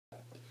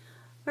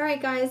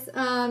Alright guys,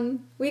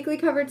 weekly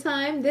cover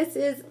time. This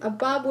is a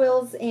Bob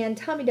Wills and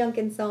Tommy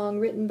Duncan song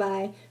written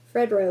by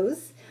Fred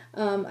Rose.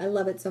 I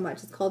love it so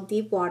much. It's called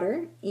Deep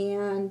Water.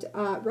 And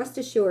rest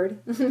assured,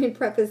 let me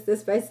preface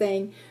this by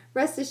saying,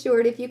 rest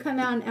assured, if you come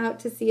out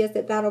to see us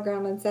at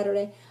Battleground on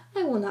Saturday,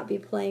 I will not be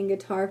playing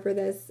guitar for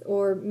this,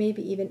 or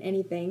maybe even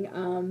anything.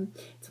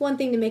 It's one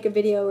thing to make a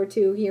video or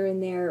two here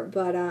and there,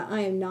 but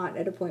I am not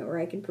at a point where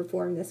I can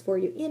perform this for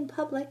you in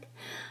public.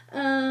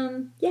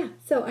 Yeah,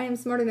 so I am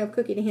smart enough,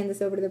 Cookie, to hand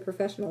this over to the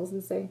professionals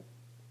and say,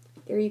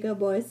 there you go,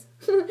 boys.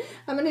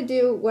 I'm going to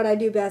do what I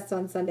do best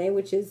on Sunday,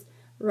 which is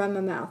run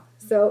my mouth.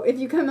 So if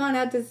you come on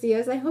out to see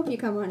us, I hope you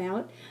come on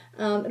out.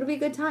 It'll be a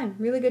good time,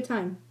 really good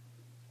time.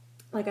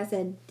 Like I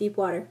said, Deep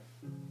Water.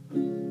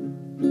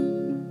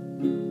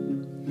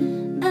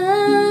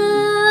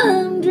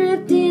 I'm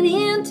drifting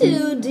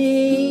into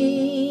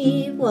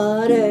deep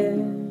water.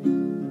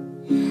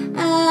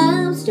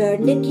 I'm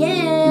starting to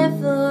care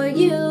for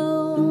you.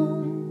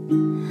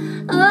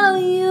 Oh,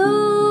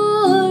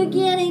 you're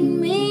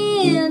getting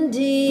me in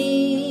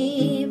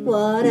deep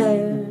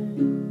water.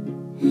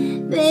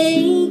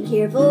 Be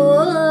careful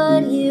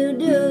what you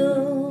do.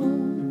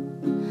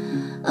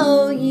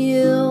 Oh,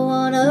 you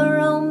want a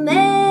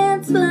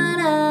romance, but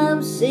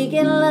I'm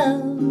seeking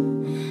love.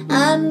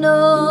 I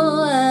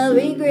know I'll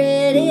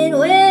regret it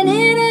when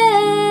it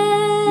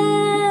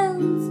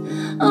ends.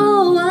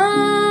 Oh,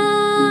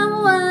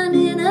 I'm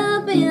winding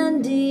up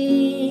in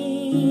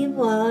deep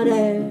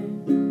water.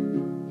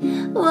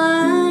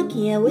 Why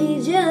can't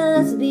we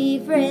just be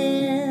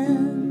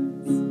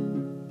friends?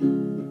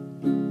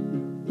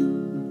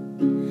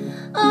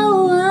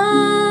 Oh,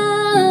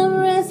 I'm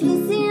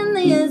restless in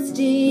this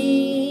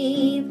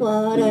deep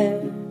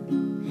water.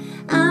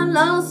 I'm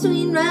lost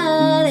between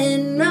right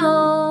and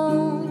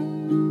wrong.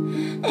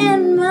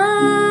 And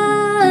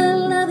my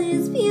love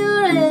is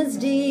pure as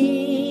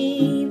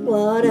deep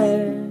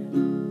water.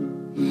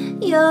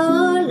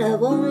 Your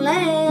love won't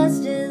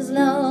last as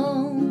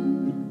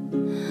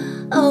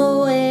long.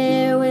 Oh,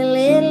 where will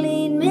it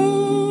lead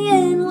me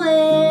and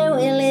where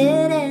will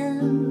it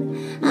end?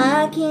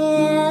 I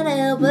can't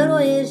help but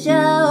wish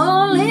I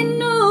only knew.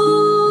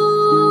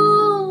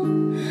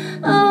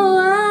 Oh,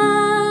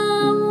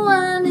 I'm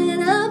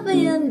winding up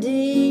in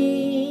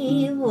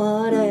deep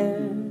water.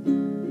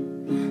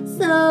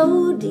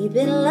 So deep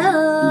in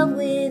love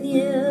with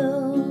you.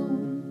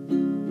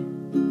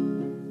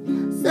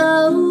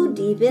 So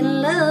deep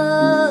in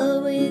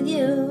love with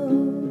you.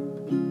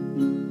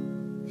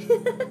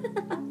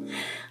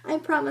 I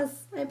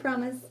promise,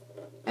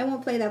 I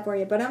won't play that for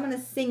you, but I'm going to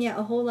sing you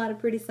a whole lot of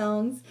pretty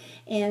songs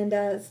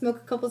and smoke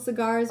a couple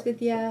cigars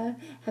with you,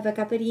 have a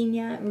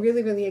caipirinha. I'm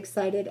really, really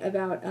excited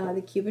about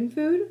the Cuban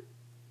food.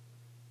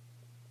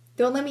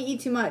 Don't let me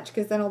eat too much,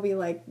 because then I'll be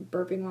like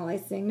burping while I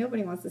sing.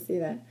 Nobody wants to see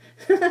that.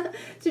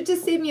 So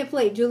just save me a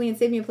plate. Julian,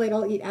 save me a plate.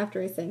 I'll eat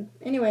after I sing.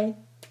 Anyway,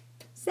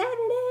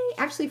 Saturday.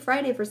 Actually,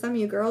 Friday for some of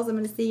you girls. I'm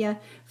going to see you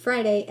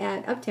Friday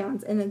at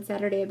Uptowns and then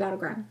Saturday at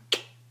Battleground.